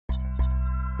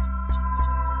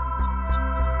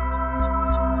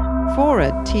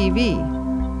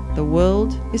FORA.tv. The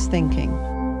world is thinking.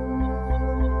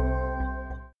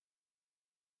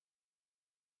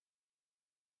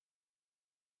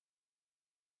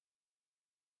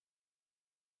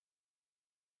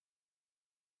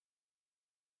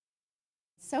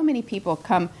 So many people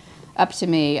come up to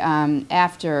me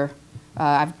after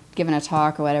I've given a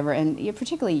talk or whatever, and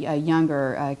particularly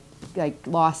younger, like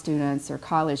law students or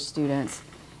college students,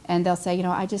 and they'll say, you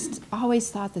know, I just always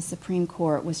thought the Supreme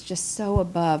Court was just so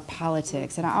above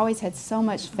politics, and I always had so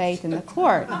much faith in the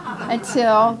court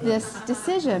until this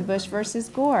decision, Bush versus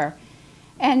Gore.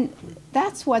 And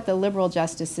that's what the liberal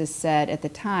justices said at the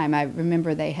time. I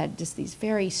remember they had just these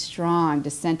very strong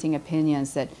dissenting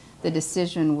opinions that the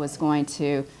decision was going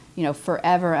to, you know,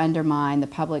 forever undermine the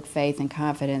public faith and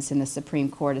confidence in the Supreme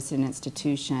Court as an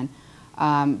institution,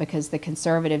 because the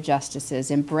conservative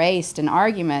justices embraced an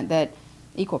argument that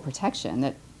equal protection,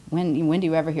 that when do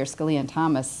you ever hear Scalia and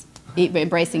Thomas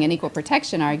embracing an equal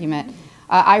protection argument?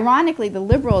 Ironically, the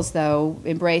liberals, though,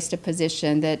 embraced a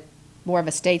position that, more of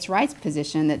a states' rights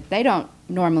position, that they don't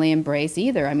normally embrace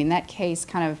either. I mean, that case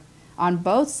kind of, on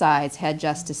both sides, had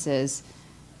justices.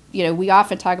 You know, we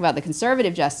often talk about the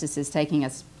conservative justices taking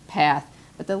a path,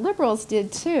 but the liberals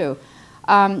did too.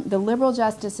 The liberal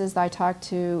justices that I talked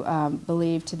to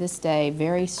believe to this day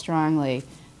very strongly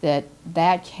that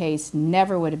that case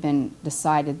never would have been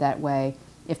decided that way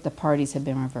if the parties had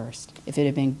been reversed. If it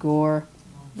had been Gore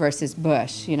versus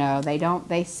Bush, you know,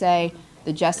 they say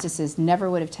the justices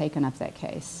never would have taken up that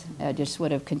case. Just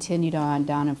would have continued on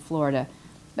down in Florida.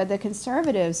 But the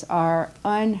conservatives are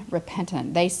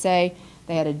unrepentant. They say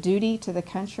they had a duty to the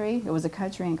country. It was a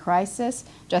country in crisis.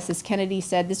 Justice Kennedy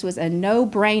said this was a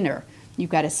no-brainer.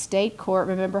 You've got a state court.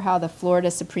 Remember how the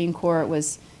Florida Supreme Court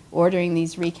was ordering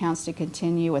these recounts to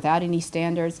continue without any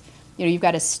standards? You know, you've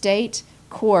got a state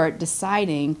court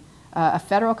deciding a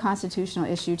federal constitutional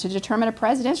issue to determine a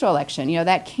presidential election. You know,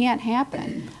 that can't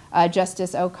happen.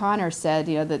 Justice O'Connor said,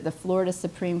 you know, that the Florida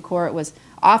Supreme Court was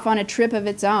off on a trip of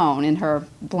its own, in her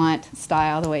blunt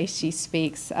style, the way she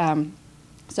speaks.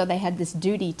 So they had this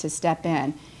duty to step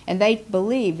in. And they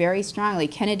believe very strongly,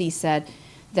 Kennedy said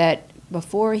that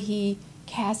before he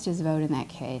cast his vote in that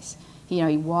case, you know,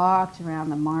 he walked around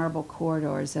the marble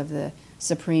corridors of the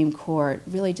Supreme Court,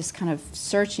 really just kind of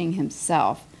searching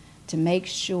himself to make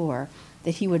sure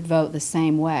that he would vote the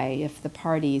same way if the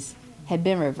parties had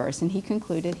been reversed. And he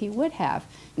concluded he would have.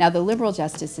 Now, the liberal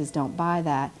justices don't buy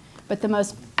that. But the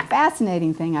most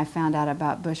fascinating thing I found out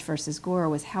about Bush versus Gore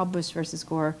was how Bush versus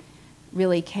Gore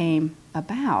really came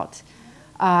about.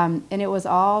 And it was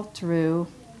all through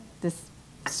this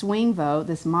swing vote,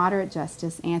 this moderate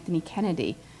justice, Anthony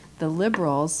Kennedy. The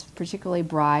liberals, particularly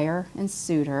Breyer and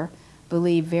Souter,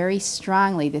 believed very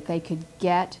strongly that they could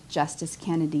get Justice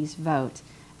Kennedy's vote.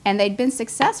 And they'd been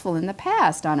successful in the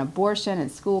past on abortion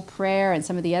and school prayer and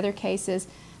some of the other cases.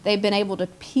 They've been able to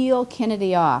peel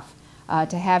Kennedy off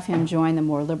to have him join the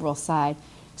more liberal side.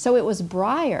 So it was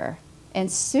Breyer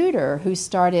and Souter who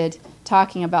started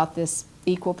talking about this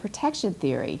equal protection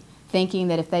theory, thinking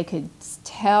that if they could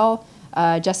tell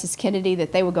Justice Kennedy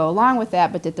that they would go along with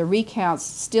that, but that the recounts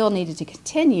still needed to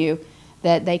continue,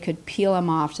 that they could peel him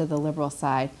off to the liberal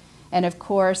side. And of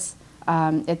course,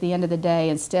 at the end of the day,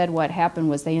 instead what happened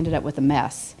was they ended up with a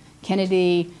mess.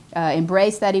 Kennedy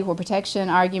embraced that equal protection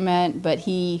argument, but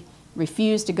he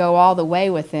refused to go all the way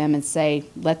with them and say,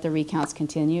 let the recounts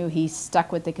continue. He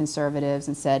stuck with the conservatives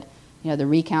and said, you know, the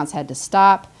recounts had to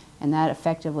stop, and that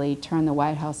effectively turned the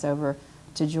White House over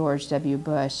to George W.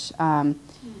 Bush.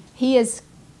 He is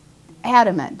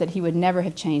adamant that he would never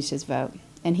have changed his vote.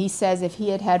 And he says if he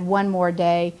had had one more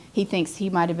day, he thinks he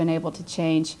might have been able to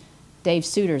change Dave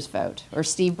Souter's vote or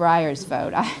Steve Breyer's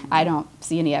vote. I don't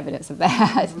see any evidence of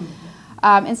that.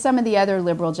 And some of the other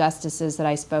liberal justices that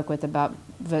I spoke with about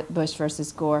Bush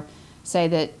versus Gore say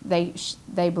that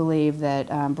they believe that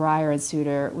Breyer and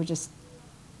Souter were just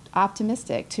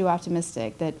optimistic, too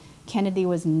optimistic, that Kennedy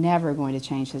was never going to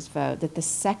change his vote, that the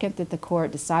second that the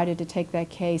court decided to take that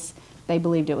case, they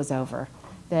believed it was over,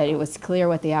 that it was clear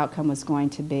what the outcome was going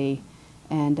to be,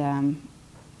 and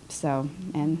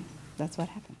and that's what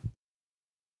happened.